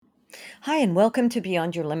Hi, and welcome to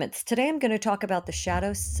Beyond Your Limits. Today I'm going to talk about the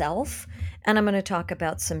shadow self and I'm going to talk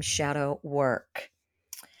about some shadow work.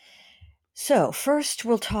 So, first,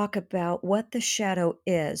 we'll talk about what the shadow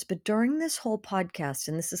is. But during this whole podcast,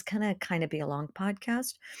 and this is kind of be a long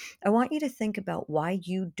podcast, I want you to think about why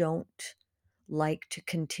you don't like to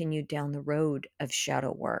continue down the road of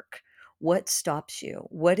shadow work. What stops you?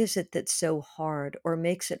 What is it that's so hard or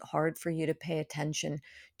makes it hard for you to pay attention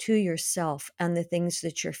to yourself and the things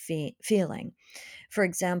that you're feeling? For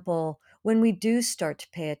example, when we do start to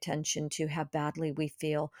pay attention to how badly we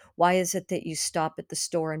feel, why is it that you stop at the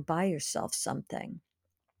store and buy yourself something?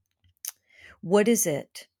 What is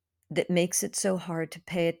it that makes it so hard to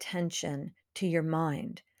pay attention to your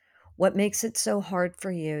mind? What makes it so hard for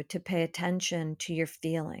you to pay attention to your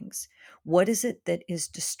feelings? What is it that is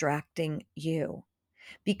distracting you?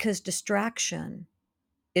 Because distraction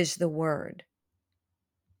is the word.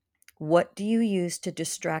 What do you use to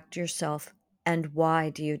distract yourself, and why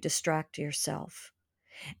do you distract yourself?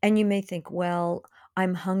 And you may think, well,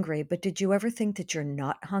 I'm hungry, but did you ever think that you're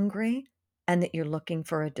not hungry and that you're looking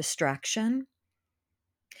for a distraction?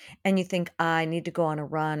 And you think, I need to go on a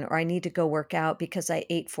run or I need to go work out because I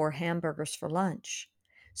ate 4 hamburgers for lunch.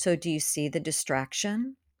 So, do you see the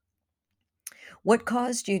distraction? What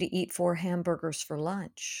caused you to eat 4 hamburgers for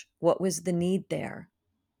lunch? What was the need there?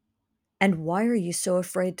 And why are you so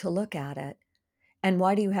afraid to look at it? And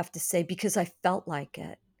why do you have to say, because I felt like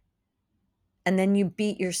it? And then you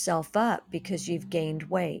beat yourself up because you've gained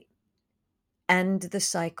weight. And the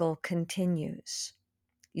cycle continues.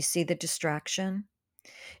 You see the distraction?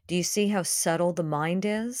 Do you see how subtle the mind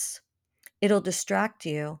is? It'll distract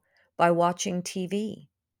you by watching TV,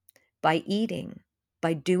 by eating,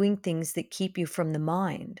 by doing things that keep you from the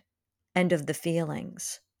mind and of the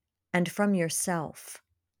feelings and from yourself.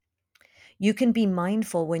 You can be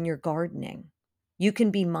mindful when you're gardening. You can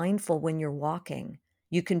be mindful when you're walking.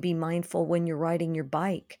 You can be mindful when you're riding your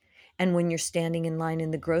bike and when you're standing in line in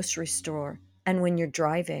the grocery store and when you're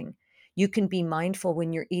driving. You can be mindful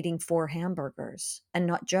when you're eating 4 hamburgers and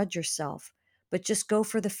not judge yourself, but just go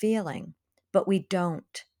for the feeling. But we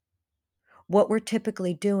don't. What we're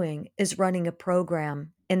typically doing is running a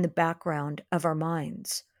program in the background of our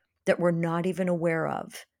minds that we're not even aware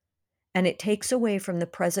of. And it takes away from the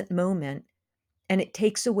present moment and it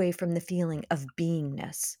takes away from the feeling of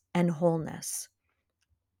beingness and wholeness.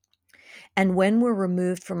 And when we're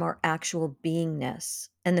removed from our actual beingness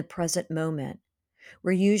and the present moment,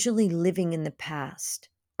 we're usually living in the past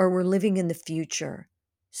or we're living in the future.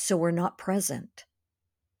 So we're not present.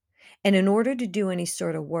 And in order to do any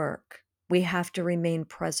sort of work, we have to remain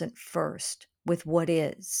present first with what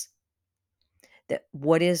is. That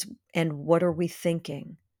what is and what are we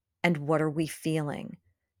thinking and what are we feeling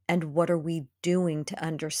and what are we doing to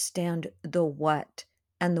understand the what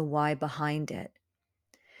and the why behind it.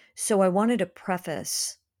 So I wanted to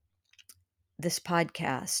preface this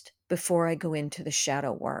podcast before I go into the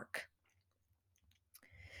shadow work.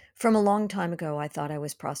 From a long time ago, I thought I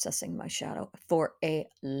was processing my shadow for a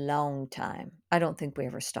long time. I don't think we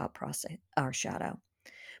ever stop processing our shadow,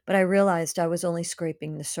 but I realized I was only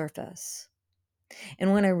scraping the surface.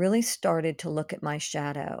 And when I really started to look at my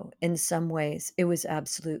shadow, in some ways, it was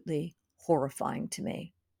absolutely horrifying to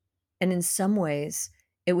me. And in some ways,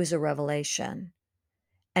 it was a revelation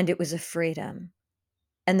and it was a freedom.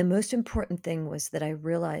 And the most important thing was that I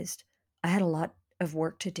realized I had a lot of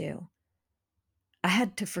work to do. I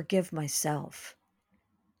had to forgive myself.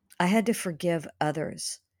 I had to forgive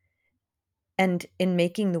others. And in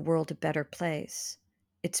making the world a better place,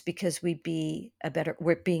 it's because we're being a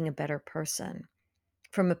better person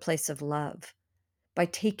from a place of love by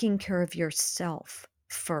taking care of yourself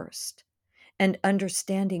first and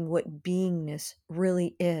understanding what beingness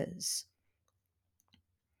really is.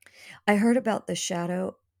 I heard about the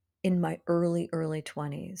shadow in my early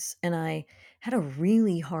 20s, and I had a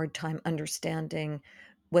really hard time understanding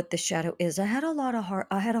what the shadow is. I had a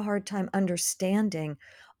hard time understanding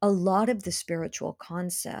a lot of the spiritual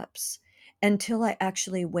concepts until I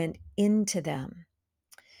actually went into them.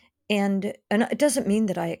 And it doesn't mean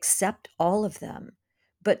that I accept all of them,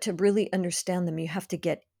 but to really understand them, you have to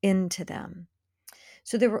get into them.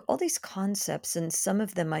 So there were all these concepts, and some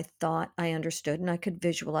of them I thought I understood and I could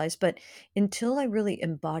visualize, but until I really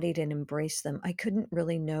embodied and embraced them, I couldn't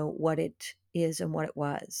really know what it is and what it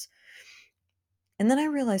was. And then I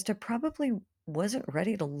realized I probably wasn't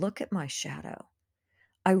ready to look at my shadow.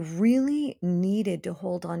 I really needed to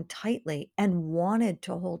hold on tightly and wanted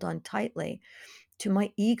to hold on tightly to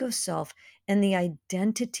my ego self and the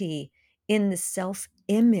identity in the self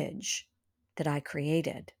image that I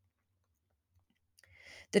created.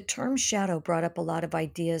 The term shadow brought up a lot of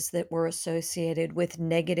ideas that were associated with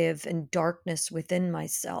negative and darkness within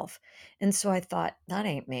myself. And so I thought, that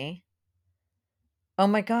ain't me. Oh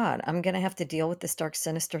my God, I'm going to have to deal with this dark,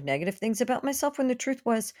 sinister, negative things about myself when the truth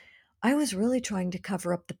was, I was really trying to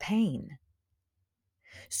cover up the pain.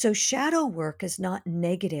 So shadow work is not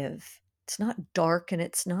negative. It's not dark and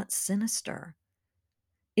it's not sinister.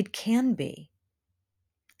 It can be.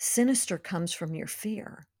 Sinister comes from your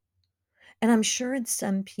fear. And I'm sure in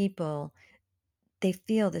some people, they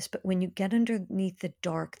feel this, but when you get underneath the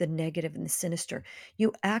dark, the negative, and the sinister,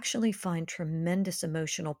 you actually find tremendous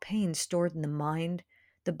emotional pain stored in the mind,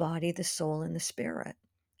 the body, the soul, and the spirit.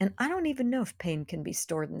 And I don't even know if pain can be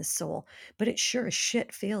stored in the soul, but it sure as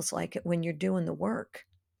shit feels like it when you're doing the work.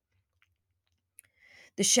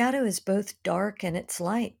 The shadow is both dark and it's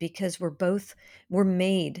light because we're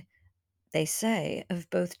made, they say, of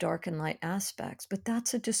both dark and light aspects, but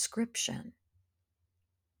that's a description.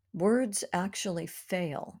 Words actually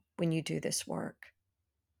fail when you do this work.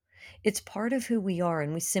 It's part of who we are,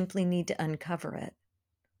 and we simply need to uncover it.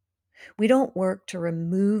 We don't work to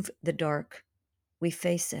remove the dark, we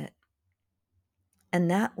face it.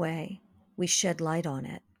 And that way, we shed light on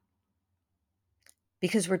it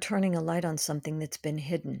because we're turning a light on something that's been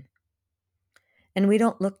hidden. And we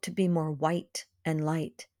don't look to be more white and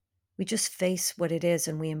light. We just face what it is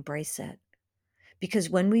and we embrace it. Because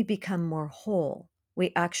when we become more whole,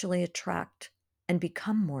 we actually attract and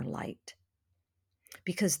become more light.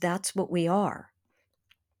 Because that's what we are.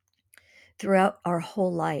 Throughout our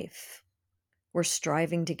whole life, we're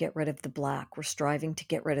striving to get rid of the black. We're striving to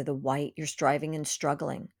get rid of the white. You're striving and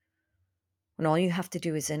struggling when all you have to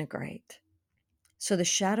do is integrate. So the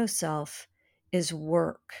shadow self is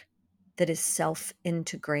work that is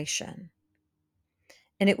self-integration.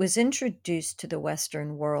 And it was introduced to the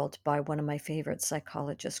Western world by one of my favorite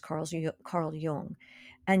psychologists, Carl Jung.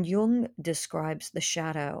 And Jung describes the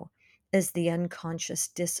shadow as the unconscious,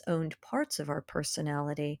 disowned parts of our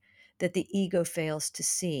personality that the ego fails to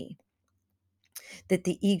see, that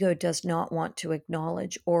the ego does not want to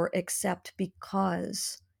acknowledge or accept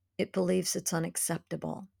because it believes it's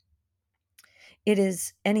unacceptable. It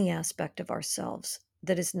is any aspect of ourselves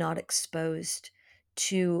that is not exposed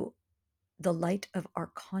to the light of our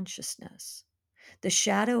consciousness. The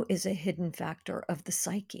shadow is a hidden factor of the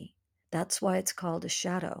psyche. That's why it's called a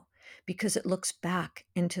shadow, because it looks back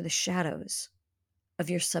into the shadows of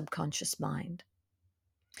your subconscious mind.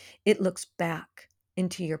 It looks back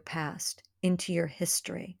into your past, into your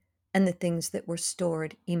history, and the things that were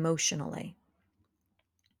stored emotionally.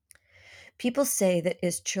 People say that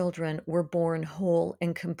as children, we're born whole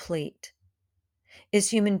and complete. As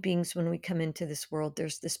human beings, when we come into this world,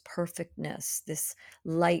 there's this perfectness, this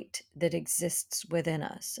light that exists within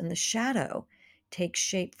us. And the shadow takes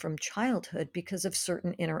shape from childhood because of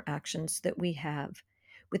certain interactions that we have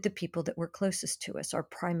with the people that were closest to us, our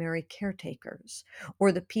primary caretakers,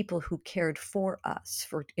 or the people who cared for us.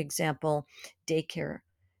 For example, daycare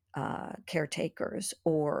caretakers,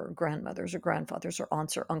 or grandmothers, or grandfathers, or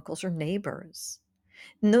aunts, or uncles, or neighbors.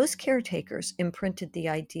 And those caretakers imprinted the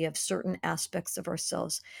idea of certain aspects of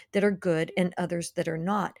ourselves that are good and others that are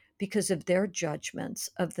not because of their judgments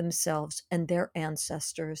of themselves and their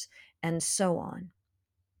ancestors and so on.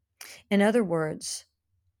 In other words,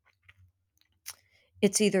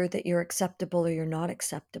 it's either that you're acceptable or you're not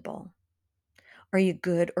acceptable. Are you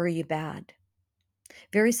good or are you bad?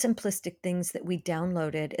 Very simplistic things that we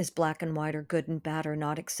downloaded as black and white or good and bad are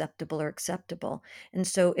not acceptable or acceptable. And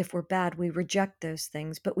so if we're bad, we reject those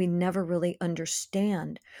things, but we never really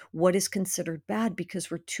understand what is considered bad because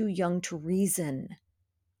we're too young to reason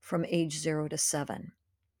from age 0 to 7.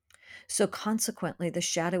 So consequently, the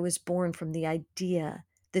shadow is born from the idea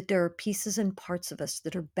that there are pieces and parts of us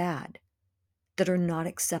that are bad, that are not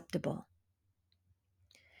acceptable.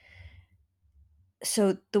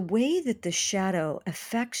 So the way that the shadow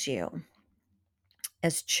affects you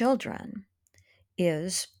as children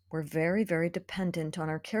is we're very, very dependent on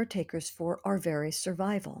our caretakers for our very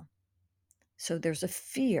survival. So there's a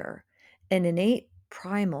fear, an innate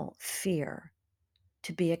primal fear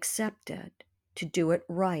to be accepted, to do it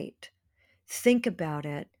right. Think about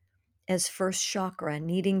it as first chakra,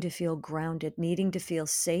 needing to feel grounded, needing to feel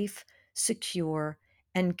safe, secure,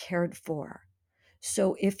 and cared for.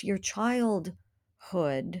 So if your childhood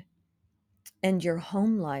and your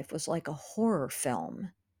home life was like a horror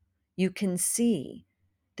film, you can see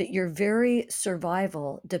that your very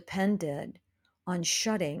survival depended on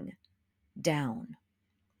shutting down.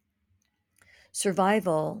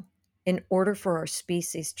 Survival, in order for our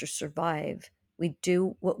species to survive, we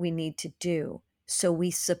do what we need to do. So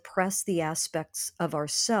we suppress the aspects of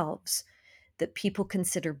ourselves that people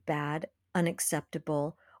consider bad,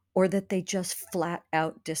 unacceptable, or that they just flat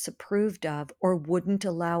out disapproved of or wouldn't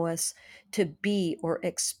allow us to be or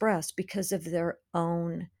express because of their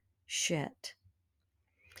own shit.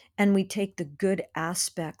 And we take the good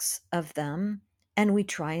aspects of them and we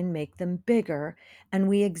try and make them bigger, and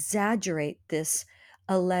we exaggerate this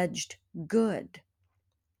alleged good.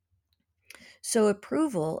 So,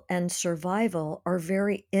 approval and survival are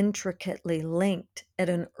very intricately linked at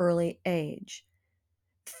an early age.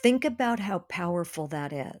 Think about how powerful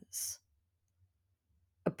that is.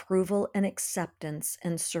 Approval and acceptance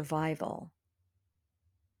and survival.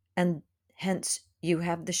 And hence, you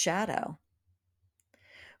have the shadow.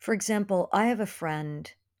 For example, I have a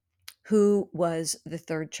friend who was the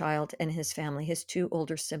third child in his family. His two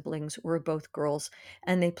older siblings were both girls,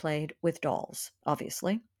 and they played with dolls,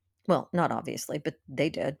 obviously. Well, not obviously, but they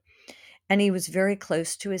did. And he was very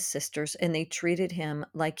close to his sisters, and they treated him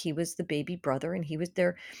like he was the baby brother, and he was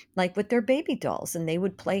their, like, with their baby dolls. And they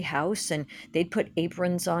would play house, and they'd put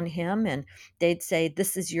aprons on him, and they'd say,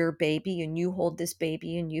 "This is your baby, and you hold this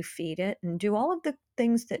baby and you feed it," and do all of the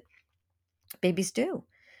things that babies do.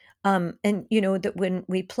 And that when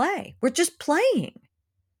we play, we're just playing.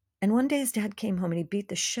 And one day his dad came home and he beat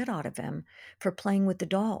the shit out of him for playing with the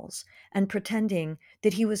dolls and pretending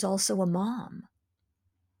that he was also a mom.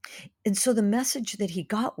 And so the message that he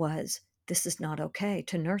got was, this is not okay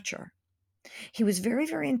to nurture. He was very,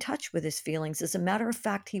 very in touch with his feelings. As a matter of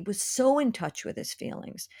fact, he was so in touch with his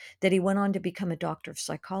feelings that he went on to become a doctor of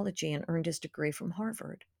psychology and earned his degree from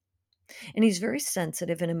Harvard. And he's very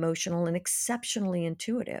sensitive and emotional and exceptionally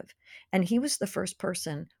intuitive. And he was the first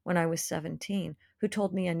person when I was 17 who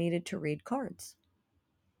told me I needed to read cards.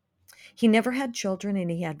 He never had children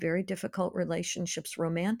and he had very difficult relationships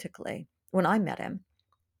romantically when I met him.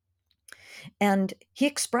 And he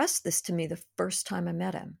expressed this to me the first time I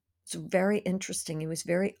met him. It's very interesting. He was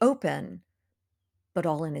very open, but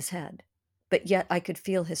all in his head. But yet I could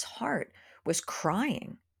feel his heart was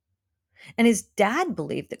crying. And his dad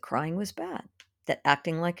believed that crying was bad, that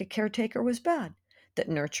acting like a caretaker was bad, that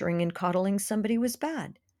nurturing and coddling somebody was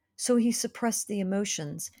bad. So he suppressed the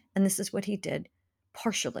emotions, and this is what he did,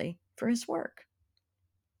 partially for his work.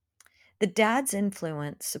 The dad's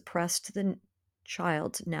influence suppressed the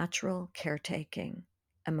child's natural caretaking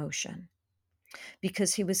emotion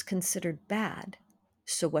because he was considered bad.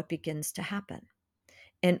 So, what begins to happen?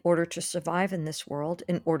 In order to survive in this world,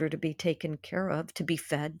 in order to be taken care of, to be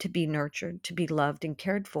fed, to be nurtured, to be loved and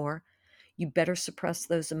cared for, you better suppress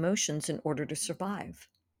those emotions in order to survive.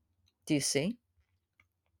 Do you see?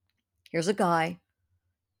 Here's a guy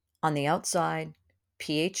on the outside,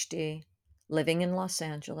 PhD, living in Los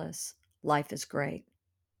Angeles. Life is great.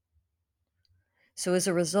 So, as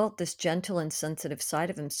a result, this gentle and sensitive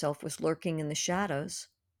side of himself was lurking in the shadows,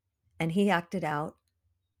 and he acted out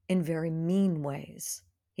in very mean ways.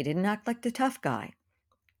 He didn't act like the tough guy.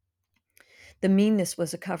 The meanness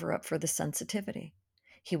was a cover up for the sensitivity.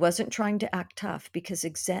 He wasn't trying to act tough because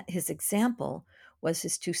his example was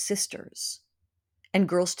his two sisters. And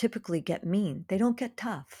girls typically get mean, they don't get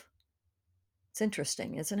tough. It's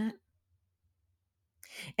interesting, isn't it?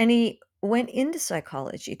 And he went into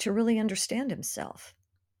psychology to really understand himself.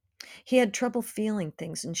 He had trouble feeling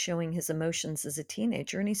things and showing his emotions as a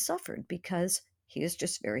teenager, and he suffered because he is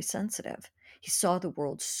just very sensitive. He saw the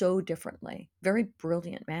world so differently. Very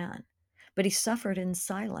brilliant man, but he suffered in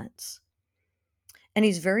silence. And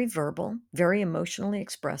he's very verbal, very emotionally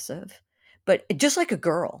expressive, but just like a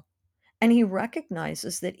girl. And he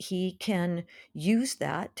recognizes that he can use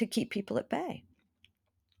that to keep people at bay.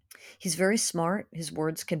 He's very smart. His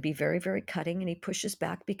words can be very, very cutting, and he pushes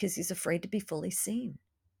back because he's afraid to be fully seen.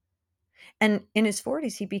 And in his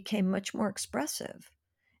 40s, he became much more expressive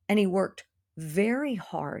and he worked very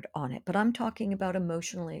hard on it. But I'm talking about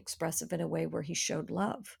emotionally expressive in a way where he showed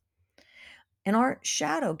love. And our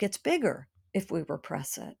shadow gets bigger if we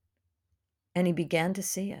repress it. And he began to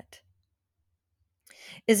see it.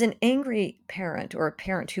 Is an angry parent or a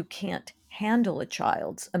parent who can't handle a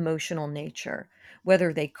child's emotional nature,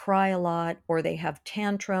 whether they cry a lot or they have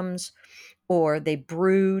tantrums or they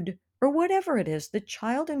brood or whatever it is, the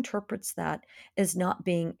child interprets that as not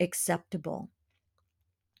being acceptable.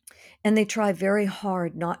 And they try very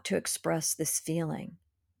hard not to express this feeling.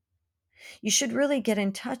 You should really get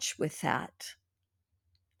in touch with that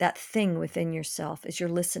thing within yourself as you're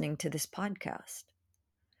listening to this podcast.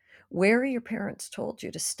 Where your parents told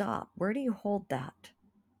you to stop, where do you hold that?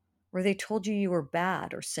 Where they told you you were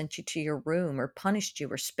bad or sent you to your room or punished you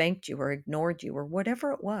or spanked you or ignored you or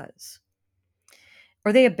whatever it was.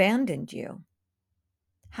 Or they abandoned you.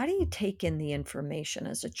 How do you take in the information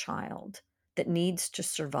as a child that needs to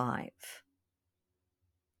survive?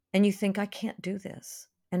 And you think, I can't do this.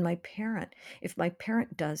 And if my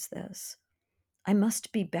parent does this, I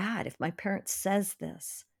must be bad. If my parent says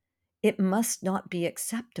this, it must not be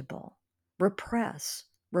acceptable. Repress,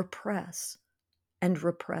 repress, and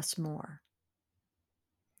repress more.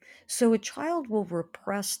 So a child will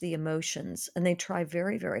repress the emotions and they try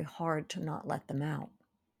very, very hard to not let them out.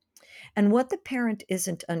 And what the parent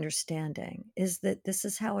isn't understanding is that this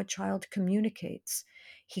is how a child communicates.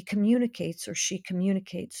 He communicates or she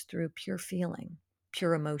communicates through pure feeling,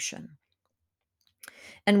 pure emotion.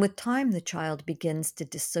 And with time, the child begins to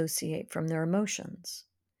dissociate from their emotions.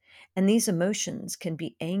 And these emotions can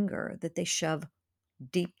be anger that they shove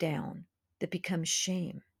deep down, that becomes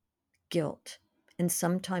shame, guilt, and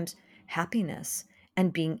sometimes happiness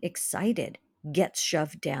and being excited gets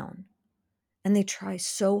shoved down. And they try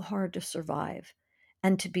so hard to survive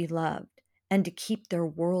and to be loved and to keep their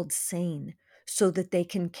world sane so that they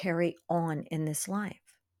can carry on in this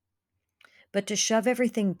life. But to shove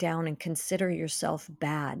everything down and consider yourself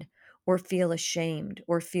bad or feel ashamed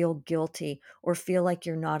or feel guilty or feel like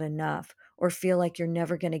you're not enough or feel like you're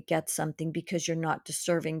never going to get something because you're not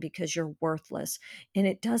deserving, because you're worthless. And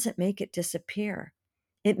it doesn't make it disappear.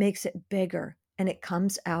 It makes it bigger and it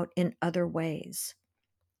comes out in other ways.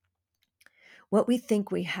 What we think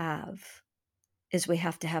we have is we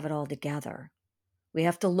have to have it all together. We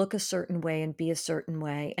have to look a certain way and be a certain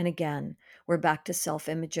way. And again, we're back to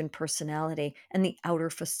self-image and personality and the outer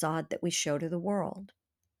facade that we show to the world.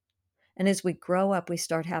 And as we grow up, we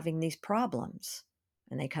start having these problems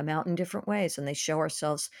and they come out in different ways and they show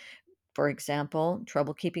ourselves, for example,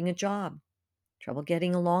 trouble keeping a job, trouble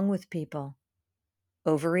getting along with people,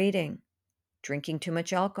 overeating, drinking too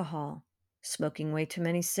much alcohol, smoking way too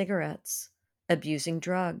many cigarettes, abusing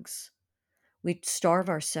drugs. We starve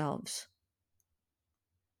ourselves.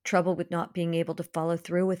 Trouble with not being able to follow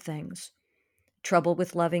through with things, trouble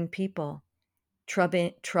with loving people,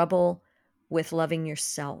 trouble with loving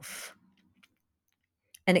yourself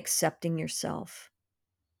and accepting yourself.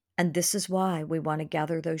 And this is why we want to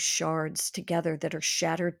gather those shards together that are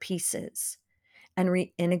shattered pieces and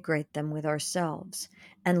reintegrate them with ourselves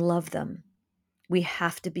and love them. We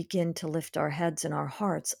have to begin to lift our heads and our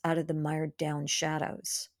hearts out of the mired down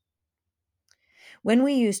shadows. When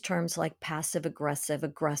we use terms like passive aggressive,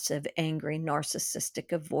 aggressive, angry, narcissistic,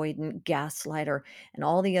 avoidant, gaslighter, and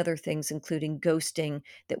all the other things, including ghosting,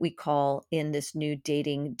 that we call in this new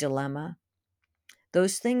dating dilemma,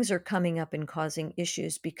 those things are coming up and causing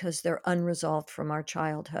issues because they're unresolved from our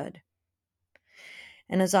childhood.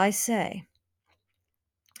 And as I say,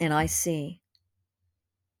 and I see,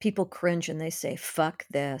 people cringe and they say, fuck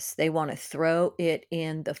this. They want to throw it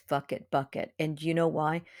in the fuck it bucket. And you know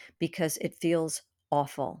why? Because it feels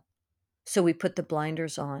awful. So we put the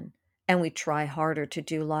blinders on and we try harder to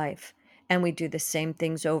do life. And we do the same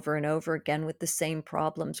things over and over again with the same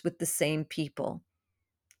problems, with the same people.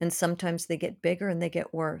 And sometimes they get bigger and they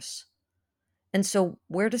get worse. And so,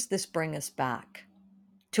 where does this bring us back?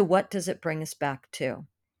 To what does it bring us back to?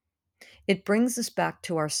 It brings us back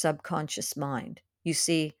to our subconscious mind. You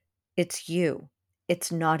see, it's you,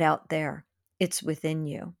 it's not out there, it's within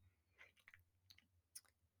you.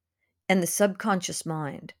 And the subconscious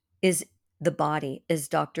mind is the body, as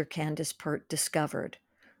Dr. Candace Pert discovered.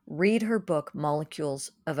 Read her book,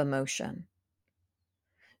 Molecules of Emotion.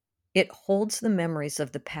 It holds the memories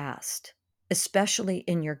of the past, especially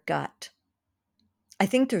in your gut. I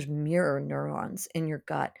think there's mirror neurons in your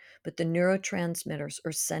gut, but the neurotransmitters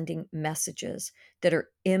are sending messages that are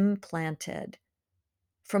implanted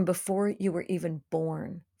from before you were even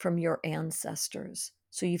born from your ancestors.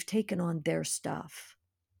 So you've taken on their stuff.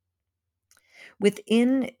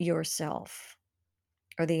 Within yourself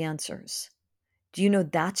are the answers. Do you know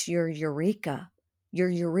that's your eureka? Your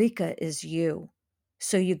eureka is you.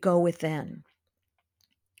 So you go within.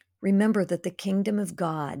 Remember that the kingdom of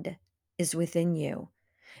God is within you,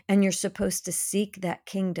 and you're supposed to seek that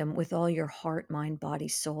kingdom with all your heart, mind, body,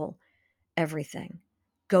 soul, everything.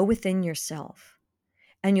 Go within yourself,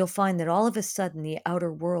 and you'll find that all of a sudden the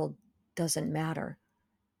outer world doesn't matter.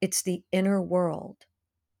 It's the inner world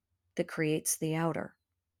that creates the outer.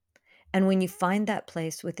 And when you find that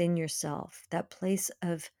place within yourself, that place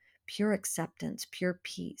of pure acceptance, pure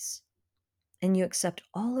peace, and you accept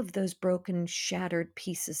all of those broken, shattered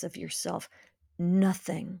pieces of yourself,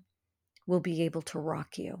 nothing will be able to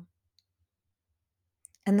rock you.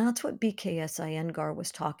 And that's what BKS Iyengar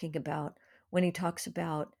was talking about when he talks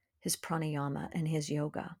about his pranayama and his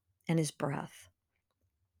yoga and his breath.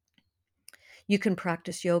 You can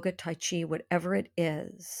practice yoga, tai chi, whatever it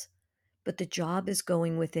is, but the job is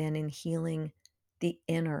going within and healing the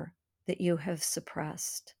inner that you have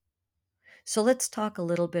suppressed. So let's talk a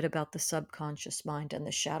little bit about the subconscious mind and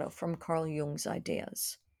the shadow from Carl Jung's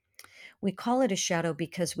ideas. We call it a shadow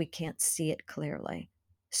because we can't see it clearly.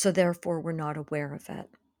 So therefore, we're not aware of it.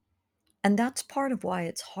 And that's part of why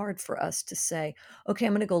it's hard for us to say, okay,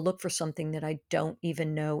 I'm going to go look for something that I don't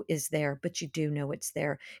even know is there, but you do know it's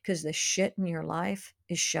there because the shit in your life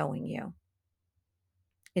is showing you.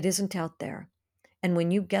 It isn't out there. And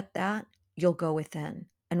when you get that, you'll go within.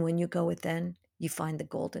 And when you go within, you find the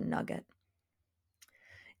golden nugget.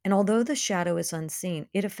 And although the shadow is unseen,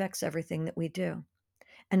 it affects everything that we do.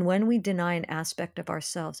 And when we deny an aspect of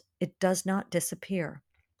ourselves, it does not disappear.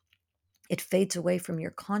 It fades away from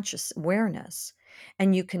your conscious awareness,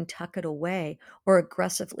 and you can tuck it away or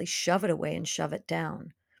aggressively shove it away and shove it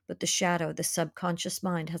down. But the shadow, the subconscious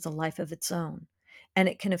mind, has a life of its own, and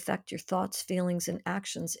it can affect your thoughts, feelings, and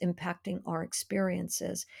actions, impacting our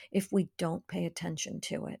experiences if we don't pay attention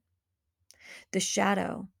to it. The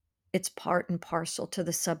shadow, it's part and parcel to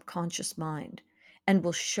the subconscious mind and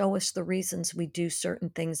will show us the reasons we do certain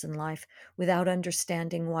things in life without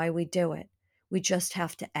understanding why we do it. We just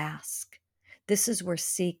have to ask. This is where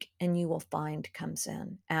seek and you will find comes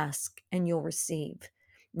in. Ask and you'll receive.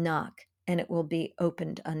 Knock and it will be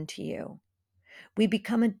opened unto you. We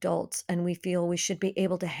become adults and we feel we should be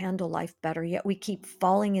able to handle life better, yet we keep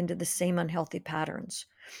falling into the same unhealthy patterns.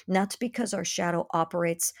 And that's because our shadow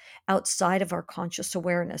operates outside of our conscious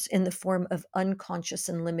awareness in the form of unconscious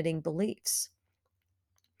and limiting beliefs.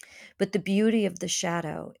 But the beauty of the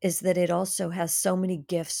shadow is that it also has so many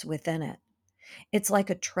gifts within it. It's like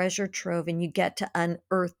a treasure trove, and you get to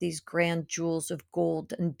unearth these grand jewels of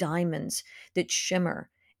gold and diamonds that shimmer.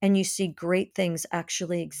 And you see great things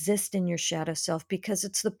actually exist in your shadow self because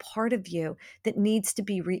it's the part of you that needs to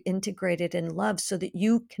be reintegrated in love so that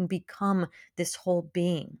you can become this whole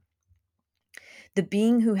being. The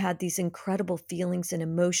being who had these incredible feelings and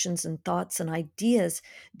emotions and thoughts and ideas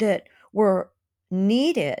that were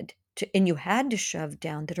needed to, and you had to shove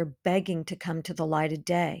down, that are begging to come to the light of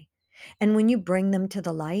day. And when you bring them to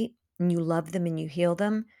the light and you love them and you heal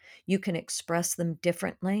them, you can express them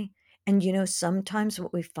differently. And sometimes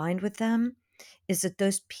what we find with them is that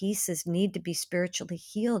those pieces need to be spiritually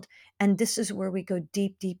healed. And this is where we go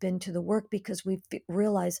deep, deep into the work because we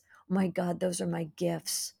realize, oh my God, those are my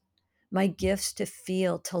gifts to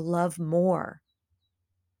feel, to love more.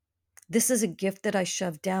 This is a gift that I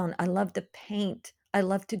shoved down. I love to paint. I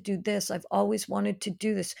love to do this. I've always wanted to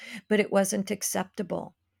do this, but it wasn't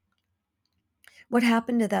acceptable. What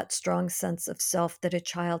happened to that strong sense of self that a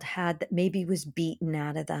child had that maybe was beaten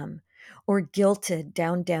out of them or guilted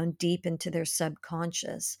down, down deep into their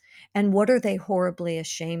subconscious? And what are they horribly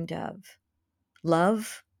ashamed of?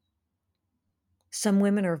 Love? Some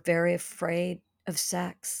women are very afraid of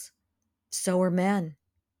sex. So are men.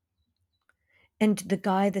 And the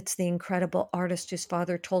guy that's the incredible artist whose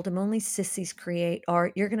father told him only sissies create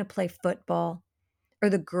art, you're going to play football. Or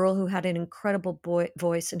the girl who had an incredible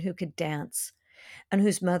voice and who could dance, and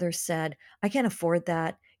whose mother said, I can't afford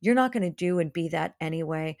that. You're not going to do and be that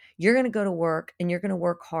anyway. You're going to go to work and you're going to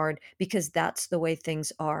work hard because that's the way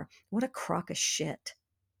things are. What a crock of shit.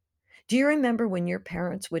 Do you remember when your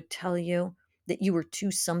parents would tell you that you were too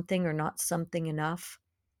something or not something enough?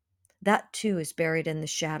 That too is buried in the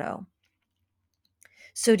shadow.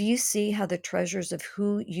 So, do you see how the treasures of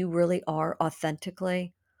who you really are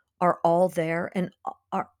authentically are all there and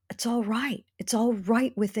it's all right. It's all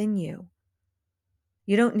right within you.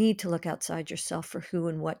 You don't need to look outside yourself for who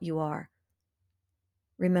and what you are.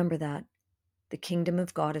 Remember that the kingdom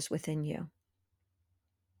of God is within you.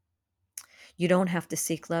 You don't have to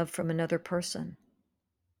seek love from another person.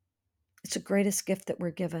 It's the greatest gift that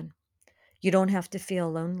we're given. You don't have to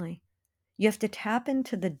feel lonely. You have to tap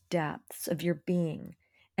into the depths of your being,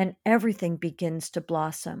 and everything begins to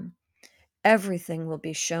blossom. Everything will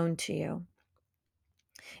be shown to you,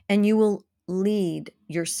 and you will lead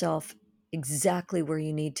yourself exactly where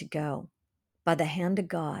you need to go by the hand of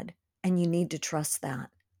God, and you need to trust that.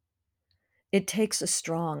 It takes a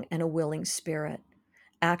strong and a willing spirit.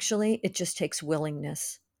 Actually, it just takes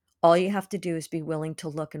willingness. All you have to do is be willing to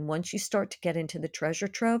look. And once you start to get into the treasure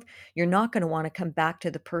trove, you're not going to want to come back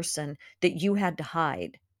to the person that you had to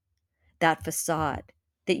hide, that facade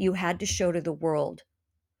that you had to show to the world.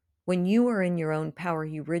 When you are in your own power,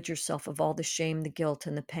 you rid yourself of all the shame, the guilt,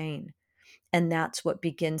 and the pain. And that's what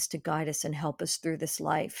begins to guide us and help us through this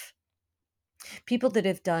life. People that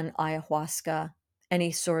have done ayahuasca,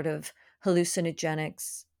 any sort of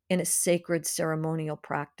hallucinogenics in a sacred ceremonial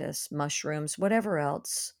practice, mushrooms, whatever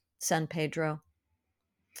else, San Pedro,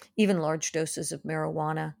 even large doses of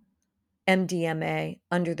marijuana, MDMA,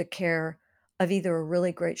 under the care of either a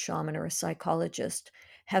really great shaman or a psychologist,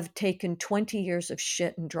 have taken 20 years of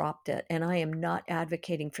shit and dropped it. And I am not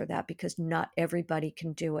advocating for that because not everybody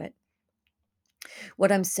can do it.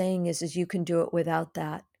 What I'm saying is you can do it without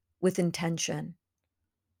that, with intention,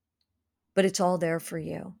 but it's all there for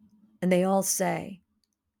you. And they all say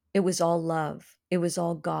it was all love. It was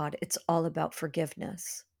all God. It's all about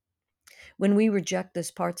forgiveness. When we reject those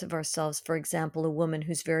parts of ourselves, for example, a woman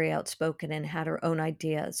who's very outspoken and had her own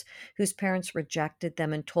ideas, whose parents rejected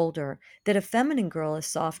them and told her that a feminine girl is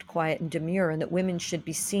soft, quiet, and demure, and that women should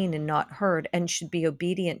be seen and not heard and should be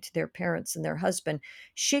obedient to their parents and their husband,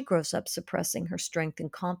 she grows up suppressing her strength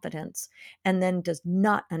and confidence and then does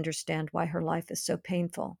not understand why her life is so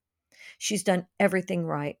painful. She's done everything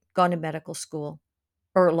right, gone to medical school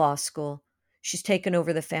or law school. She's taken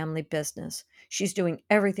over the family business. She's doing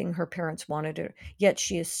everything her parents wanted her, yet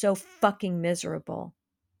she is so fucking miserable.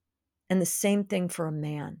 And the same thing for a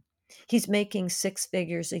man. He's making six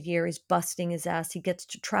figures a year. He's busting his ass. He gets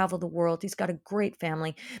to travel the world. He's got a great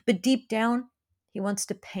family. But deep down, he wants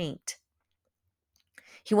to paint.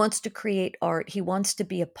 He wants to create art. He wants to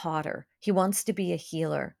be a potter. He wants to be a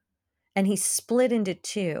healer. And he's split into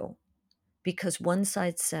two because one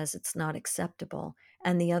side says it's not acceptable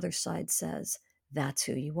and the other side says that's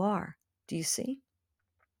who you are. Do you see?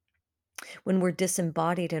 When we're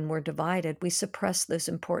disembodied and we're divided, we suppress those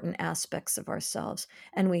important aspects of ourselves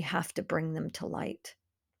and we have to bring them to light.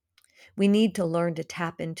 We need to learn to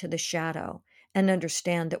tap into the shadow and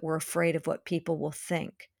understand that we're afraid of what people will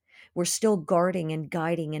think. We're still guarding and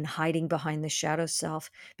guiding and hiding behind the shadow self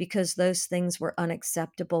because those things were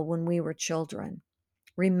unacceptable when we were children.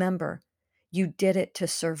 Remember, you did it to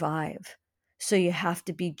survive. So you have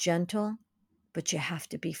to be gentle, but you have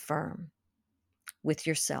to be firm with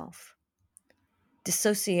yourself.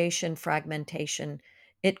 Dissociation, fragmentation,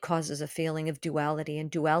 it causes a feeling of duality,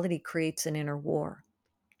 and duality creates an inner war.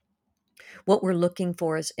 What we're looking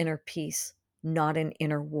for is inner peace, not an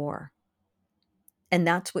inner war. And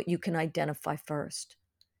that's what you can identify first.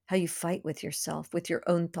 How you fight with yourself, with your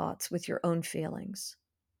own thoughts, with your own feelings.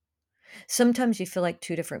 Sometimes you feel like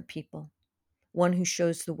two different people. One who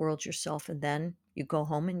shows the world yourself, and then you go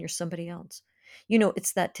home and you're somebody else. You know,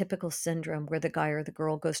 it's that typical syndrome where the guy or the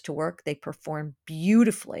girl goes to work, they perform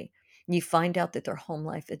beautifully. And you find out that their home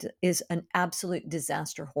life is an absolute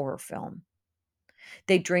disaster horror film.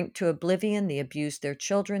 They drink to oblivion, they abuse their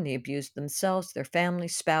children, they abuse themselves, their family,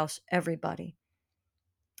 spouse, everybody.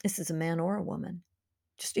 This is a man or a woman,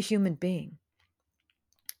 just a human being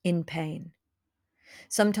in pain.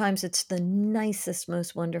 Sometimes it's the nicest,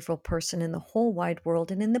 most wonderful person in the whole wide world,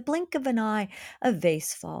 and in the blink of an eye, a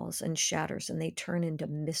vase falls and shatters, and they turn into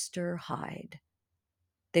Mr. Hyde.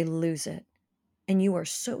 They lose it. And you are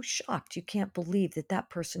so shocked you can't believe that that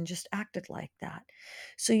person just acted like that.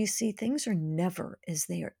 So you see, things are never as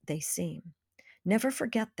they seem. Never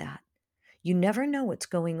forget that. You never know what's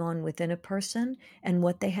going on within a person and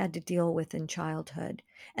what they had to deal with in childhood.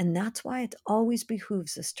 And that's why it always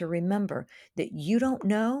behooves us to remember that you don't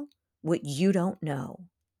know what you don't know.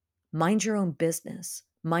 Mind your own business,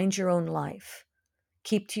 mind your own life.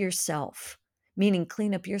 Keep to yourself, meaning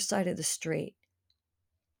clean up your side of the street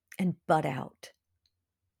and butt out.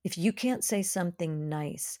 If you can't say something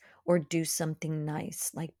nice or do something nice,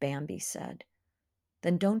 like Bambi said,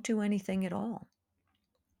 then don't do anything at all.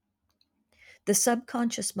 The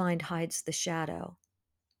subconscious mind hides the shadow,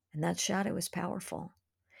 and that shadow is powerful.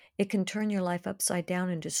 It can turn your life upside down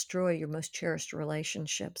and destroy your most cherished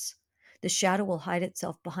relationships. The shadow will hide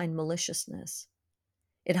itself behind maliciousness.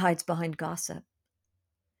 It hides behind gossip.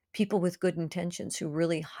 People with good intentions who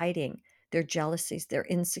really hiding their jealousies, their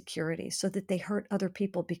insecurities, so that they hurt other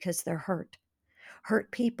people because they're hurt.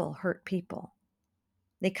 Hurt people hurt people.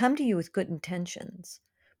 They come to you with good intentions,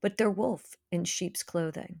 but they're wolf in sheep's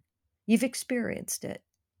clothing. You've experienced it.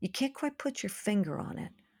 You can't quite put your finger on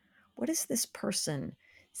it. What does this person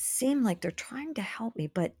seem like they're trying to help me,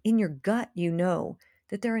 but in your gut, you know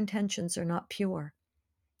that their intentions are not pure?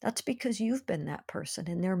 That's because you've been that person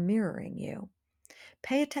and they're mirroring you.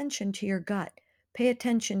 Pay attention to your gut. Pay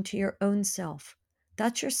attention to your own self.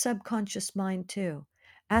 That's your subconscious mind, too.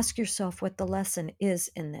 Ask yourself what the lesson is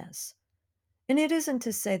in this. And it isn't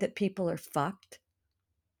to say that people are fucked,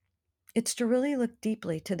 it's to really look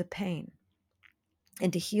deeply to the pain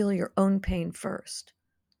and to heal your own pain first.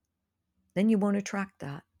 Then you won't attract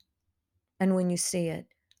that. And when you see it,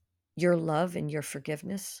 your love and your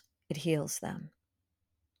forgiveness, it heals them.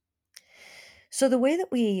 So the way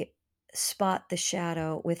that we spot the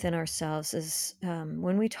shadow within ourselves is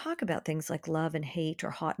when we talk about things like love and hate or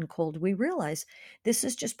hot and cold, we realize this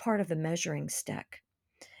is just part of a measuring stick.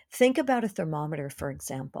 Think about a thermometer, for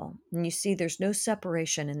example, and you see there's no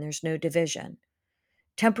separation and there's no division.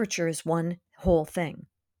 Temperature is one whole thing.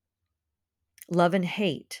 Love and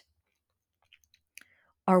hate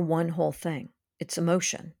are one whole thing. It's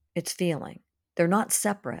emotion, it's feeling. They're not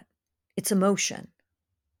separate, it's emotion.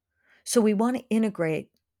 So we want to integrate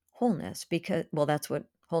wholeness because, well, that's what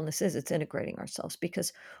wholeness is. It's integrating ourselves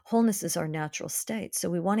because wholeness is our natural state. So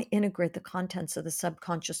we want to integrate the contents of the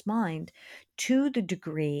subconscious mind to the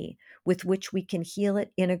degree with which we can heal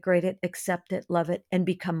it, integrate it, accept it, love it, and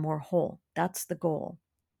become more whole. That's the goal.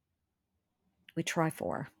 We try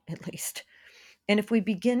for, at least. And if we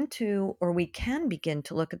begin to, or we can begin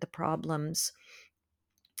to look at the problems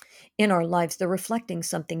in our lives, they're reflecting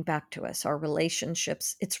something back to us, our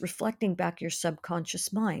relationships. It's reflecting back your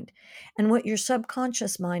subconscious mind. And what your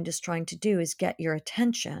subconscious mind is trying to do is get your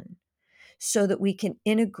attention so that we can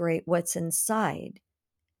integrate what's inside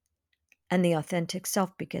and the authentic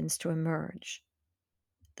self begins to emerge.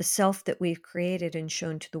 The self that we've created and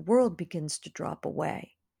shown to the world begins to drop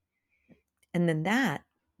away. And then that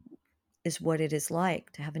is what it is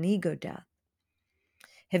like to have an ego death.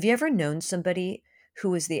 Have you ever known somebody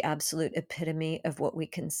who is the absolute epitome of what we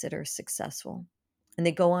consider successful? And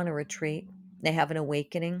they go on a retreat, they have an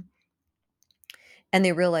awakening, and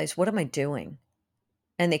they realize, what am I doing?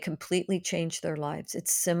 And they completely change their lives.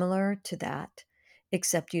 It's similar to that,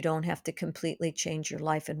 except you don't have to completely change your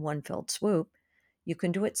life in one fell swoop. You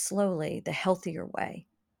can do it slowly, the healthier way.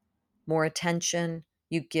 More attention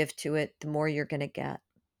you give to it, the more you're going to get,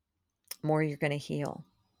 more you're going to heal.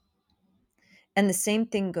 And the same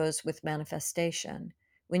thing goes with manifestation.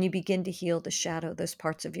 When you begin to heal the shadow, those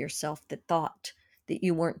parts of yourself that thought that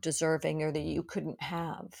you weren't deserving or that you couldn't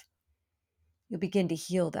have, you'll begin to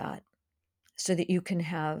heal that so that you can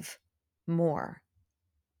have more,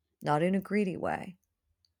 not in a greedy way,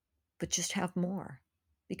 but just have more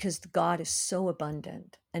because God is so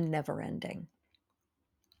abundant and never ending.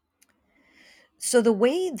 So the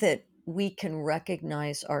way that we can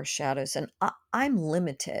recognize our shadows, and I'm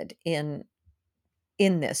limited in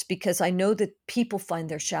this because I know that people find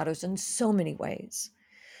their shadows in so many ways.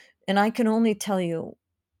 And I can only tell you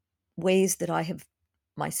ways that I have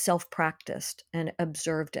myself practiced and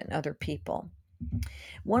observed in other people.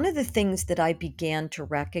 One of the things that I began to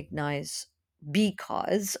recognize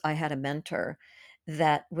because I had a mentor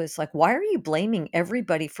that was like, why are you blaming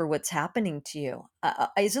everybody for what's happening to you?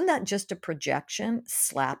 Isn't that just a projection?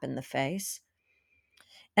 Slap in the face.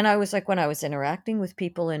 And I was like, when I was interacting with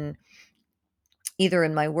people in either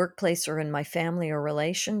in my workplace or in my family or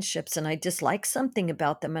relationships, and I disliked something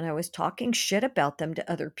about them and I was talking shit about them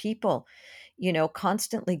to other people,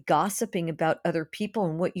 constantly gossiping about other people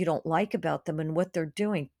and what you don't like about them and what they're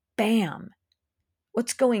doing. Bam.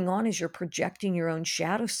 What's going on is you're projecting your own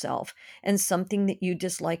shadow self and something that you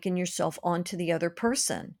dislike in yourself onto the other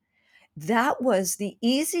person. That was the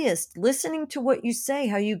easiest. Listening to what you say,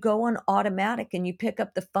 how you go on automatic and you pick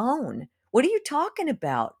up the phone. What are you talking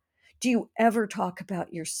about? Do you ever talk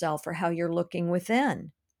about yourself or how you're looking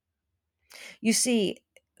within? You see,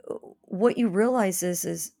 what you realize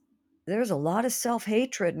is there's a lot of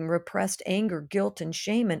self-hatred and repressed anger, guilt, and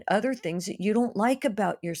shame, and other things that you don't like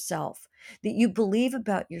about yourself, that you believe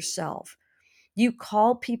about yourself. You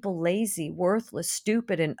call people lazy, worthless,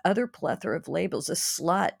 stupid, and other plethora of labels, a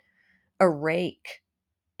slut, a rake,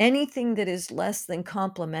 anything that is less than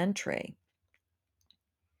complimentary.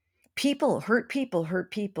 People hurt people.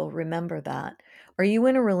 Remember that. Are you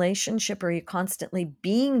in a relationship? Or are you constantly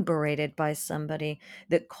being berated by somebody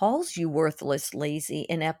that calls you worthless, lazy,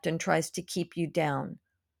 inept, and tries to keep you down?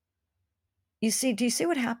 Do you see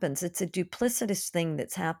what happens? It's a duplicitous thing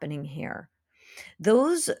that's happening here.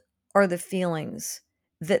 Those are the feelings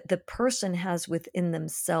that the person has within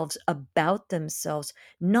themselves about themselves,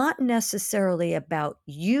 not necessarily about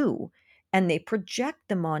you, and they project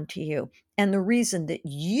them onto you. And the reason that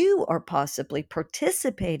you are possibly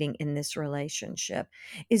participating in this relationship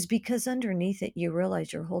is because underneath it, you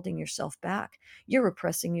realize you're holding yourself back. You're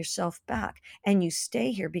repressing yourself back. And you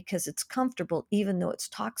stay here because it's comfortable, even though it's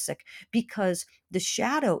toxic, because the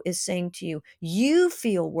shadow is saying to you, you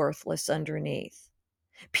feel worthless underneath.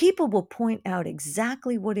 People will point out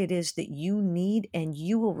exactly what it is that you need, and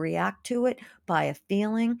you will react to it by a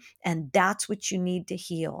feeling, and that's what you need to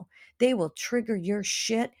heal. They will trigger your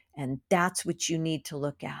shit, and that's what you need to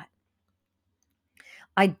look at.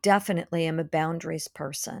 I definitely am a boundaries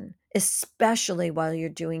person, especially while you're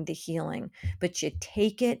doing the healing, but you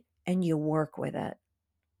take it and you work with it.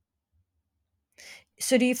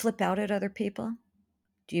 So, do you flip out at other people?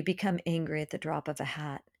 Do you become angry at the drop of a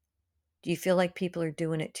hat? Do you feel like people are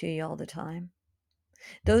doing it to you all the time?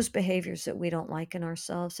 Those behaviors that we don't like in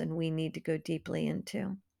ourselves and we need to go deeply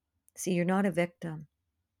into. See, you're not a victim,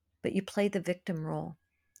 but you play the victim role.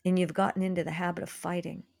 and you've gotten into the habit of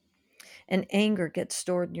fighting. And anger gets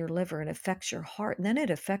stored in your liver and affects your heart, and then it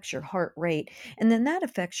affects your heart rate, and then that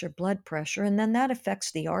affects your blood pressure, and then that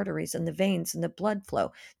affects the arteries and the veins and the blood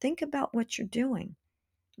flow. Think about what you're doing.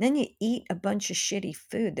 Then you eat a bunch of shitty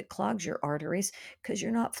food that clogs your arteries because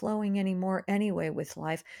you're not flowing anymore anyway with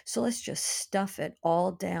life. So let's just stuff it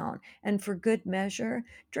all down. And for good measure,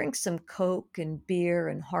 drink some Coke and beer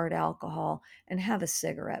and hard alcohol and have a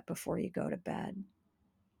cigarette before you go to bed.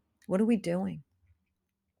 What are we doing?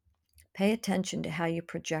 Pay attention to how you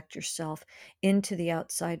project yourself into the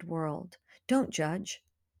outside world. Don't judge.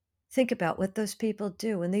 Think about what those people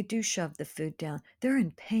do when they do shove the food down. They're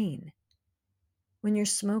in pain. When you're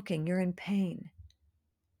smoking, you're in pain.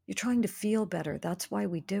 You're trying to feel better. That's why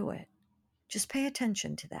we do it. Just pay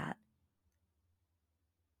attention to that.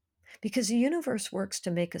 Because the universe works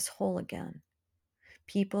to make us whole again.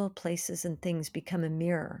 People, places, and things become a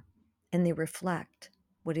mirror, and they reflect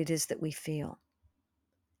what it is that we feel.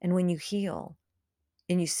 And when you heal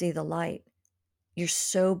and you see the light, you're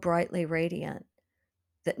so brightly radiant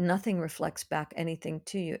that nothing reflects back anything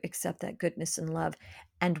to you except that goodness and love.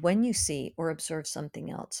 And when you see or observe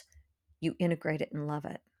something else, you integrate it and love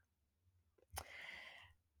it.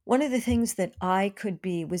 One of the things that I could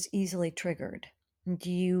be was easily triggered.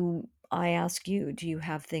 I ask you, do you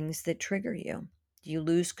have things that trigger you? Do you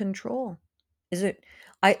lose control? Is it,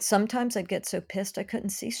 sometimes I'd get so pissed I couldn't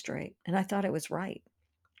see straight and I thought I was right.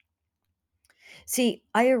 See,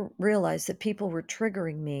 I realized that people were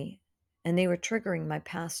triggering me and they were triggering my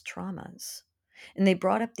past traumas. And they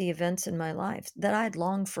brought up the events in my life that I had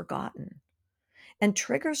long forgotten. And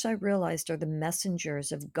triggers, I realized, are the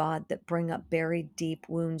messengers of God that bring up buried deep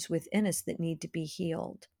wounds within us that need to be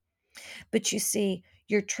healed. But you see,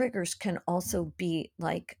 your triggers can also be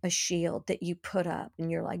like a shield that you put up and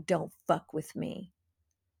you're like, don't fuck with me.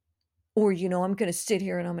 Or, I'm going to sit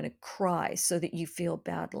here and I'm going to cry so that you feel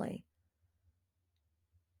badly.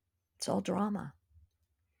 It's all drama.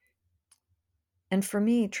 And for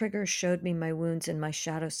me, triggers showed me my wounds in my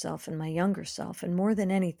shadow self and my younger self. And more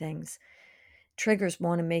than anything, triggers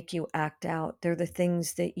want to make you act out. They're the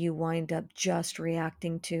things that you wind up just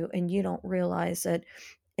reacting to, and you don't realize it.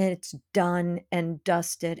 It's done and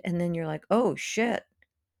dusted. And then you're like, oh shit,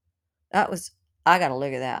 I got to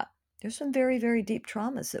look at that. There's some very, very deep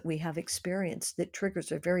traumas that we have experienced that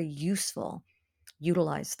triggers are very useful.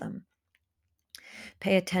 Utilize them.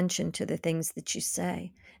 Pay attention to the things that you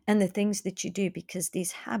say and the things that you do because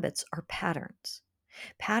these habits are patterns.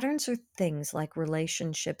 Patterns are things like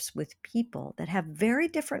relationships with people that have very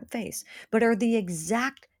different face, but are the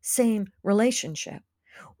exact same relationship.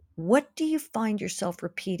 What do you find yourself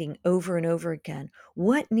repeating over and over again?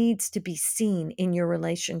 What needs to be seen in your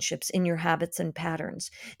relationships, in your habits and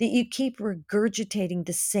patterns, that you keep regurgitating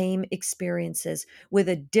the same experiences with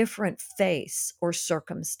a different face or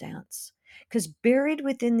circumstance? Because buried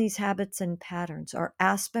within these habits and patterns are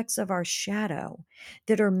aspects of our shadow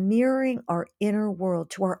that are mirroring our inner world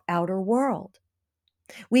to our outer world.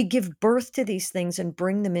 We give birth to these things and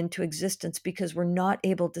bring them into existence because we're not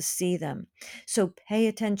able to see them. So pay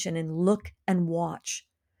attention and look and watch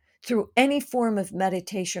through any form of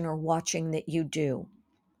meditation or watching that you do.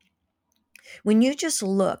 When you just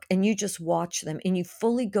look and you just watch them and you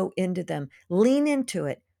fully go into them, lean into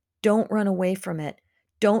it. Don't run away from it.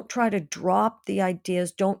 Don't try to drop the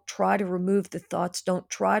ideas. Don't try to remove the thoughts. Don't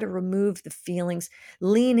try to remove the feelings.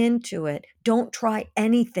 Lean into it. Don't try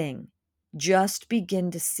anything. Just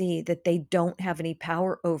begin to see that they don't have any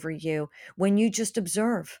power over you when you just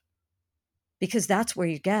observe, because that's where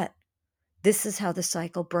you get. This is how the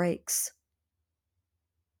cycle breaks.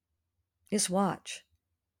 Just watch.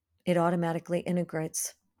 It automatically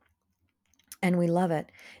integrates. And we love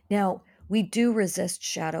it. Now, we do resist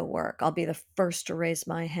shadow work. I'll be the first to raise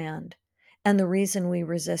my hand. And the reason we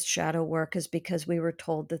resist shadow work is because we were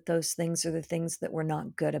told that those things are the things that were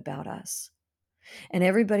not good about us. And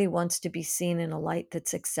everybody wants to be seen in a light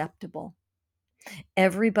that's acceptable.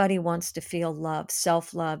 Everybody wants to feel love,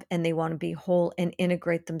 self-love, and they want to be whole and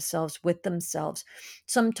integrate themselves with themselves.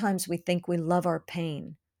 Sometimes we think we love our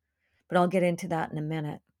pain, but I'll get into that in a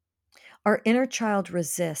minute. Our inner child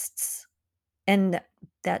resists, and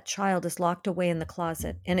that child is locked away in the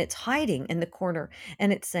closet and it's hiding in the corner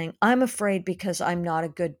and it's saying, I'm afraid because I'm not a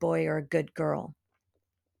good boy or a good girl.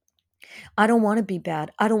 I don't want to be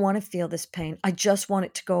bad. I don't want to feel this pain. I just want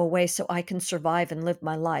it to go away so I can survive and live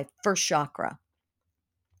my life. First chakra.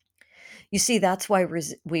 You see, that's why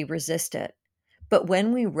we resist it. But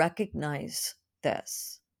when we recognize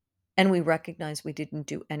this and we recognize we didn't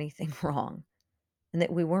do anything wrong and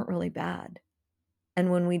that we weren't really bad, And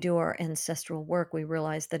when we do our ancestral work, we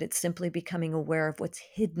realize that it's simply becoming aware of what's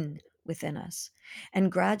hidden within us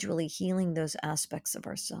and gradually healing those aspects of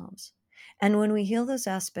ourselves. And when we heal those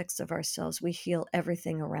aspects of ourselves, we heal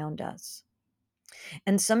everything around us.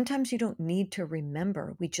 And sometimes you don't need to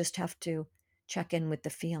remember, we just have to check in with the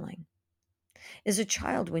feeling. As a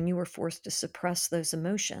child, when you were forced to suppress those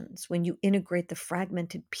emotions, when you integrate the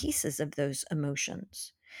fragmented pieces of those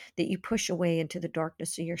emotions that you push away into the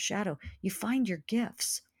darkness of your shadow, you find your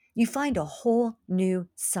gifts. You find a whole new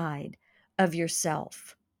side of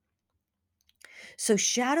yourself. So,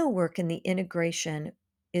 shadow work and the integration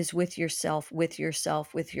is with yourself, with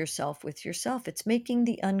yourself, with yourself, with yourself. It's making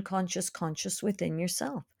the unconscious conscious within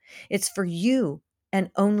yourself. It's for you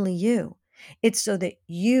and only you. It's so that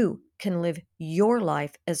you can live your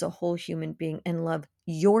life as a whole human being and love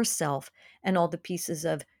yourself, and all the pieces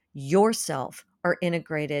of yourself are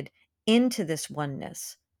integrated into this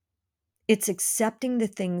oneness. It's accepting the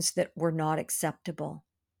things that were not acceptable,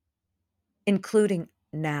 including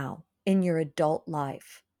now in your adult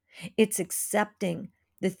life. It's accepting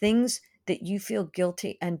the things that you feel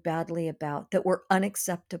guilty and badly about that were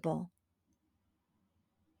unacceptable,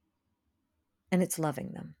 and it's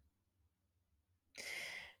loving them.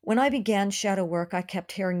 When I began shadow work, I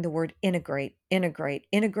kept hearing the word integrate, integrate,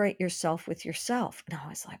 integrate yourself with yourself. And I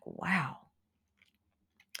was like, wow.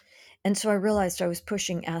 And so I realized I was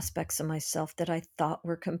pushing aspects of myself that I thought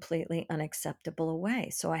were completely unacceptable away.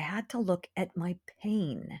 So I had to look at my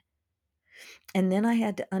pain. And then I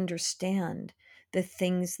had to understand the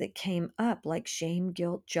things that came up, like shame,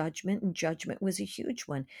 guilt, judgment, and judgment was a huge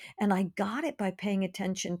one. And I got it by paying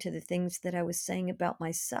attention to the things that I was saying about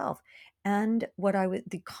myself and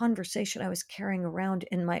the conversation I was carrying around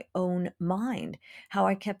in my own mind, how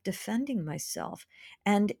I kept defending myself.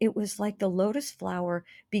 And it was like the lotus flower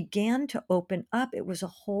began to open up. It was a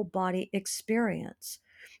whole body experience,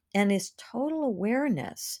 and is total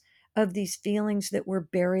awareness of these feelings that were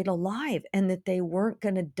buried alive and that they weren't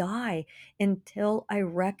going to die until I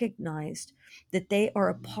recognized that they are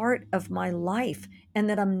a part of my life and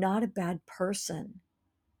that I'm not a bad person.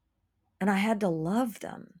 And I had to love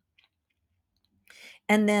them.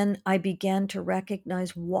 And then I began to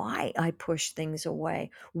recognize why I push things away,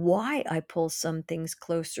 why I pull some things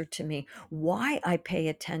closer to me, why I pay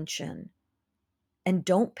attention and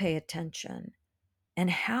don't pay attention, and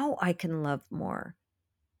how I can love more.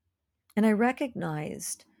 And I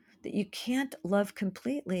recognized that you can't love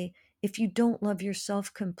completely if you don't love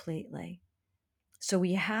yourself completely. So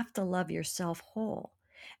you have to love yourself whole.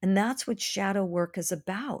 And that's what shadow work is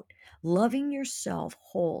about, loving yourself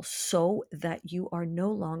whole so that you are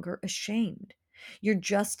no longer ashamed. You're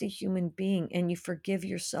just a human being and you forgive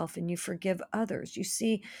yourself and you forgive others. You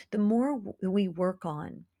see, the more we work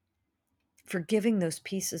on forgiving those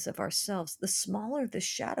pieces of ourselves, the smaller the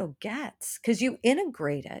shadow gets because you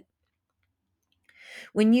integrate it.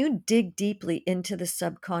 When you dig deeply into the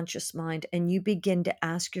subconscious mind and you begin to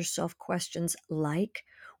ask yourself questions like,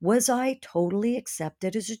 was I totally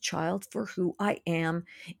accepted as a child for who I am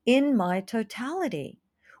in my totality?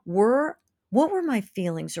 Were what were my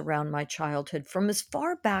feelings around my childhood from as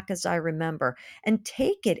far back as I remember? And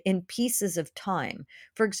take it in pieces of time.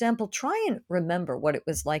 For example, try and remember what it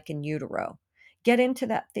was like in utero. Get into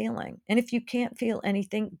that feeling. And if you can't feel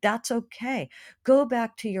anything, that's okay. Go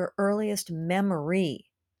back to your earliest memory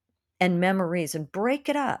and memories and break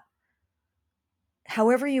it up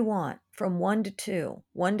however you want, from 1 to 2,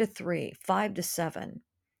 1 to 3, 5 to 7,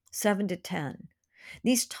 7 to 10.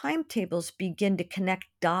 These timetables begin to connect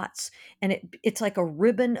dots, and it's like a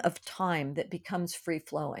ribbon of time that becomes free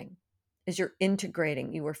flowing. As you're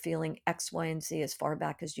integrating, you were feeling X, Y, and Z as far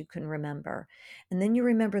back as you can remember. And then you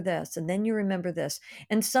remember this, and then you remember this.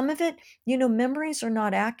 And some of it, memories are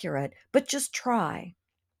not accurate, but just try.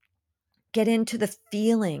 Get into the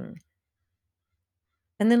feeling.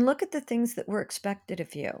 And then look at the things that were expected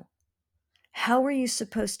of you. How were you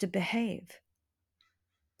supposed to behave?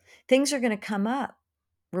 Things are going to come up,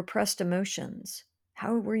 repressed emotions.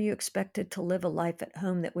 How were you expected to live a life at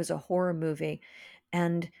home that was a horror movie?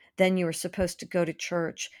 And then you were supposed to go to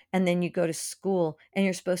church, and then you go to school, and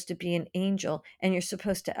you're supposed to be an angel, and you're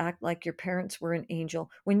supposed to act like your parents were an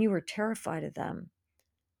angel when you were terrified of them.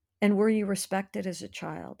 And were you respected as a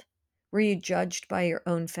child? Were you judged by your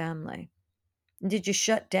own family? Did you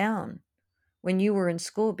shut down when you were in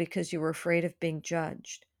school because you were afraid of being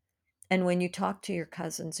judged? And when you talked to your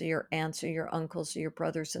cousins or your aunts or your uncles or your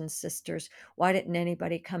brothers and sisters, why didn't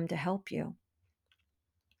anybody come to help you?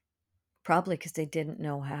 Probably because they didn't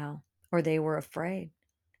know how, or they were afraid.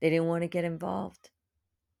 They didn't want to get involved.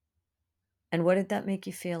 And what did that make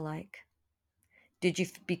you feel like? Did you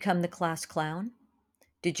become the class clown?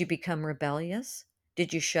 Did you become rebellious?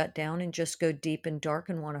 Did you shut down and just go deep and dark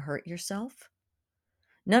and want to hurt yourself?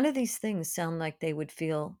 None of these things sound like they would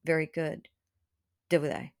feel very good, do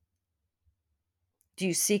they? Do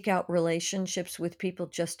you seek out relationships with people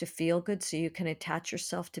just to feel good so you can attach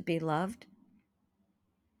yourself to be loved?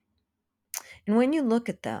 And when you look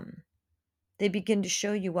at them, they begin to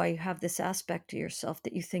show you why you have this aspect to yourself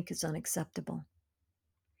that you think is unacceptable.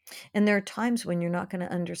 And there are times when you're not going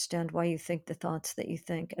to understand why you think the thoughts that you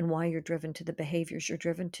think and why you're driven to the behaviors you're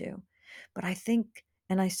driven to. But I think,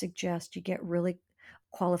 and I suggest you get really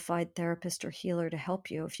qualified therapist or healer to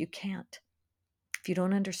help you if you can't, if you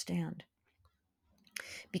don't understand.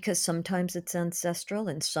 Because sometimes it's ancestral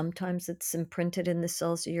and sometimes it's imprinted in the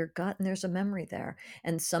cells of your gut and there's a memory there.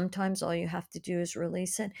 And sometimes all you have to do is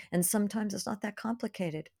release it. And sometimes it's not that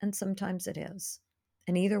complicated. And sometimes it is.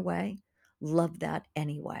 And either way, love that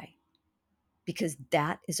anyway, because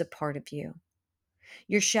that is a part of you.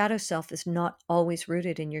 Your shadow self is not always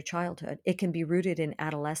rooted in your childhood. It can be rooted in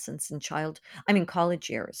adolescence and college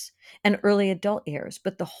years and early adult years.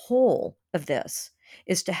 But the whole of this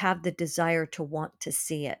is to have the desire to want to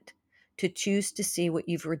see it, to choose to see what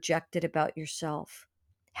you've rejected about yourself,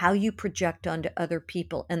 how you project onto other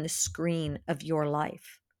people and the screen of your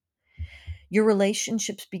life. Your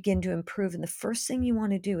relationships begin to improve. And the first thing you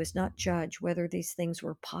want to do is not judge whether these things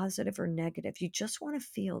were positive or negative. You just want to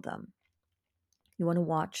feel them. You want to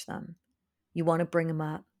watch them. You want to bring them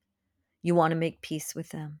up. You want to make peace with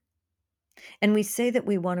them. And we say that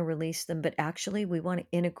we want to release them, but actually we want to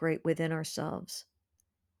integrate within ourselves.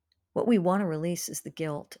 What we want to release is the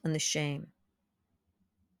guilt and the shame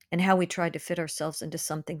and how we tried to fit ourselves into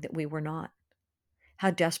something that we were not,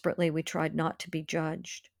 how desperately we tried not to be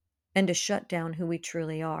judged and to shut down who we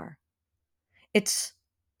truly are. It's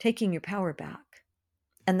taking your power back.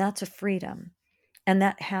 And that's a freedom. And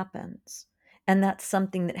that happens. And that's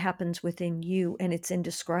something that happens within you, and it's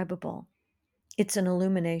indescribable. It's an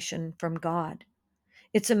illumination from God.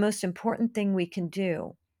 It's the most important thing we can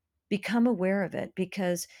do. Become aware of it,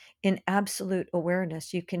 because in absolute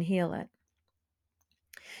awareness, you can heal it.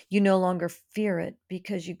 You no longer fear it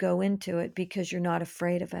because you go into it because you're not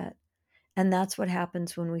afraid of it. And that's what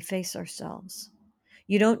happens when we face ourselves.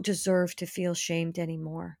 You don't deserve to feel shamed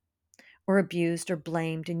anymore, or abused or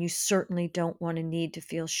blamed, and you certainly don't want to need to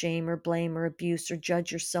feel shame or blame or abuse or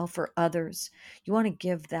judge yourself or others. You want to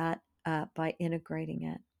give that up by integrating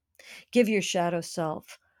it. Give your shadow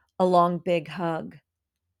self a long, big hug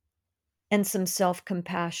and some self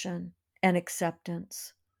compassion and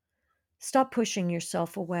acceptance. Stop pushing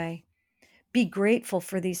yourself away. Be grateful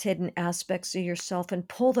for these hidden aspects of yourself and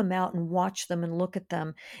pull them out and watch them and look at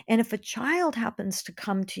them. And if a child happens to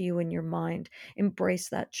come to you in your mind, embrace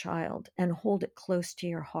that child and hold it close to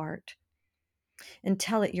your heart and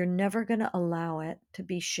tell it you're never going to allow it to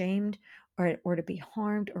be shamed or to be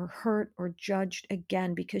harmed or hurt or judged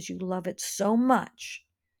again, because you love it so much.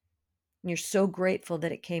 And you're so grateful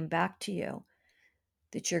that it came back to you,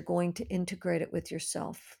 that you're going to integrate it with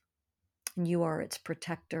yourself. And you are its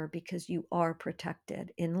protector, because you are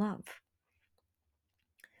protected in love.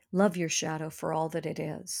 Love your shadow for all that it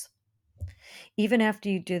is. Even after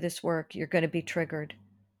you do this work, you're going to be triggered.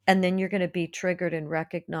 And then you're going to be triggered and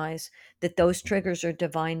recognize that those triggers are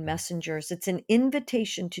divine messengers. It's an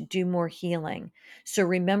invitation to do more healing. So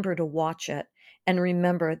remember to watch it, and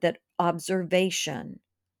remember that observation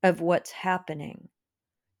of what's happening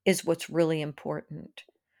is what's really important.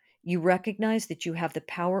 You recognize that you have the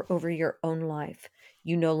power over your own life.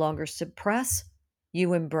 You no longer suppress,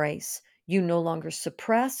 you embrace. You no longer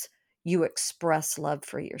suppress, you express love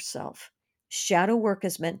for yourself. Shadow work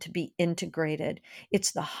is meant to be integrated.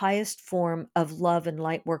 It's the highest form of love and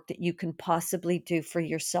light work that you can possibly do for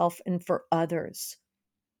yourself and for others.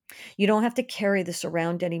 You don't have to carry this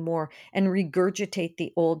around anymore and regurgitate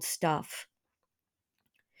the old stuff.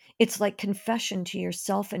 It's like confession to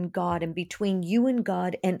yourself and God, and between you and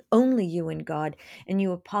God and only you and God. And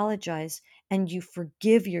you apologize and you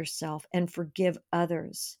forgive yourself and forgive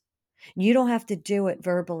others. You don't have to do it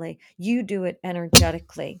verbally, you do it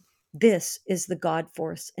energetically. This is the God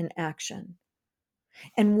force in action.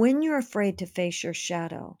 And when you're afraid to face your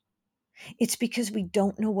shadow, it's because we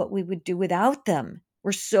don't know what we would do without them.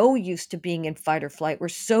 We're so used to being in fight or flight. We're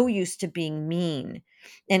so used to being mean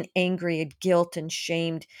and angry and guilt and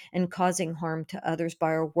shamed and causing harm to others by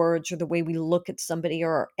our words or the way we look at somebody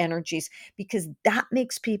or our energies, because that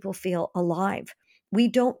makes people feel alive. We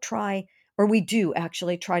don't try, or we do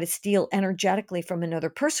actually try to steal energetically from another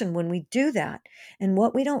person when we do that. And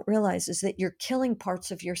what we don't realize is that you're killing parts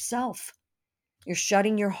of yourself. You're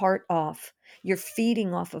shutting your heart off. You're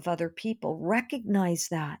feeding off of other people. Recognize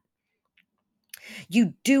that.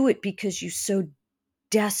 You do it because you so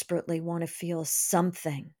desperately want to feel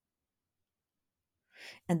something.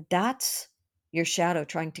 And that's your shadow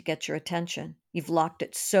trying to get your attention. You've locked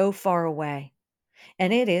it so far away.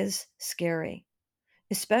 And it is scary,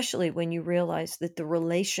 especially when you realize that the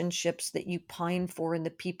relationships that you pine for and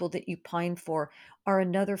the people that you pine for are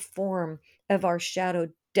another form of our shadow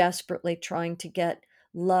desperately trying to get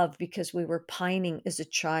love because we were pining as a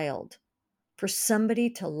child for somebody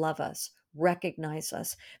to love us, recognize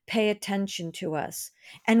us, pay attention to us.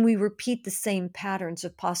 And we repeat the same patterns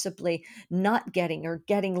of possibly not getting or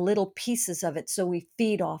getting little pieces of it. So we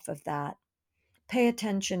feed off of that. Pay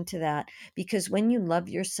attention to that, because when you love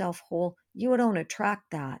yourself whole, you don't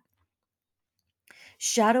attract that.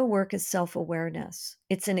 Shadow work is self awareness,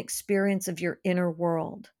 it's an experience of your inner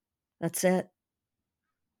world. That's it.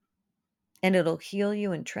 And it'll heal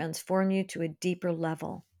you and transform you to a deeper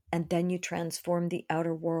level. And then you transform the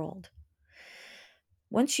outer world.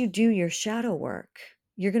 Once you do your shadow work,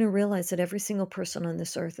 you're going to realize that every single person on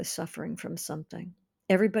this earth is suffering from something.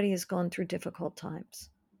 Everybody has gone through difficult times,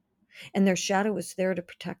 and their shadow is there to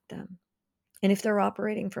protect them. And if they're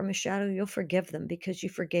operating from a shadow, you'll forgive them because you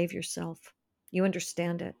forgave yourself. You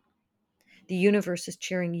understand it. The universe is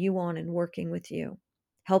cheering you on and working with you,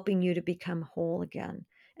 helping you to become whole again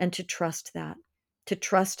and to trust that, to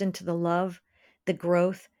trust into the love, the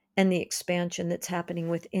growth, and the expansion that's happening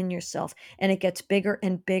within yourself. And it gets bigger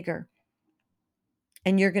and bigger.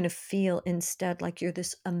 And you're going to feel instead like you're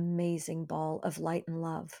this amazing ball of light and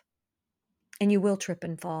love. And you will trip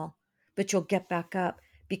and fall, but you'll get back up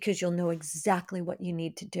because you'll know exactly what you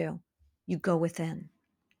need to do. You go within.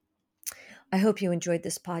 I hope you enjoyed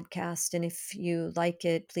this podcast. And if you like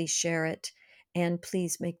it, please share it and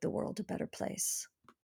please make the world a better place.